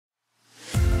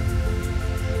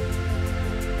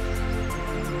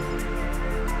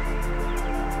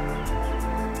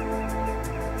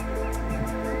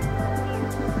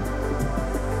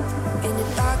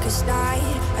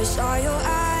are your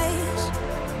eyes,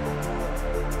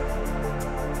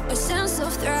 a sense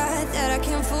of threat that I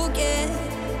can't forget.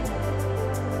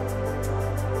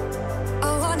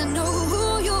 I wanna know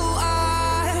who you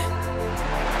are.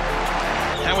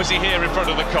 How is he here in front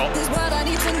of the cop? Is what I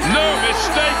need to know. No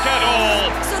mistake at all.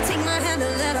 So take my hand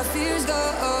and let our fears go.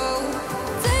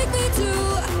 Take me to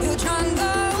your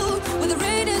jungle where the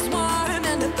rain is warm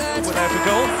and the birds Without a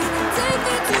goal. Take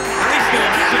me to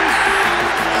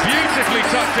Beautifully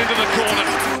tucked into the corner.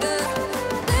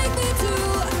 Take me to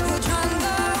your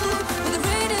jungle where the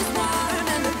rain is warm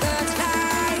and the birds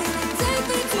fly. Take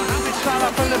me to Mohamed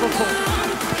Salah for Liverpool.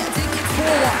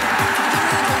 4-1.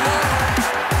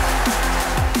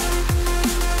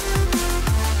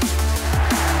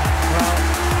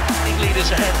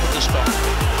 Leaders ahead from the spot.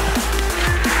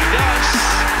 He does,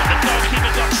 but the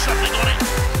goalkeeper got something on it.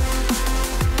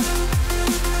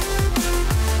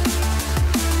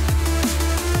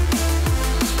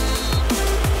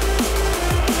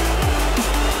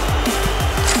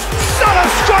 Salah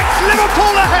strikes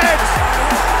Liverpool ahead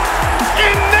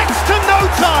in next to no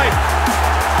time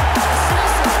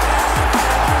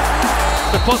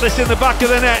to put this in the back of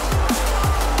the net.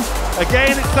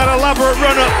 Again, it's that elaborate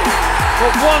run-up.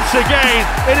 But once again,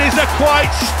 it is a quite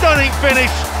stunning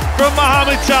finish from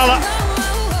Mohamed Salah.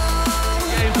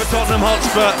 Game for Tottenham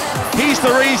Hotspur. He's the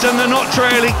reason they're not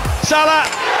trailing. Salah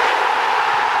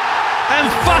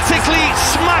emphatically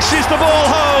smashes the ball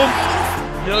home.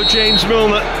 No James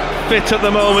Milner fit at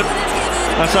the moment.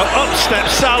 And so up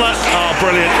steps Salah. Oh,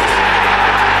 brilliant.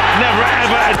 Never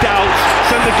ever a doubt.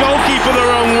 Sent the goalkeeper the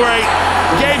wrong way.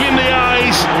 Gave him the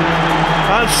eyes.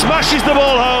 And smashes the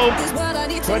ball home.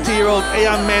 20-year-old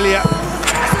Ian Melia,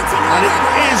 and it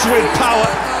is with power,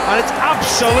 and it's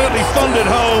absolutely thundered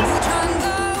home.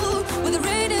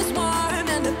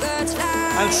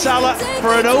 And Salah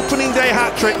for an opening day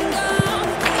hat-trick,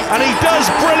 and he does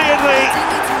brilliantly,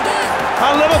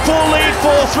 and Liverpool lead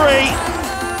 4-3.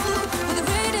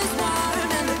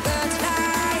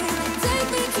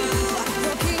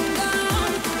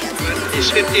 His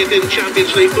 50th in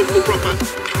Champions League football proper,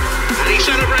 and he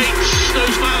celebrates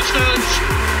those milestones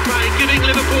by giving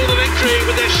Liverpool the victory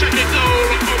with their second goal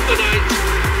of the night.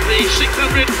 The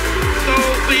 600th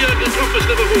goal for Jurgen Klopp's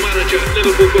Liverpool manager,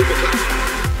 Liverpool Football Club.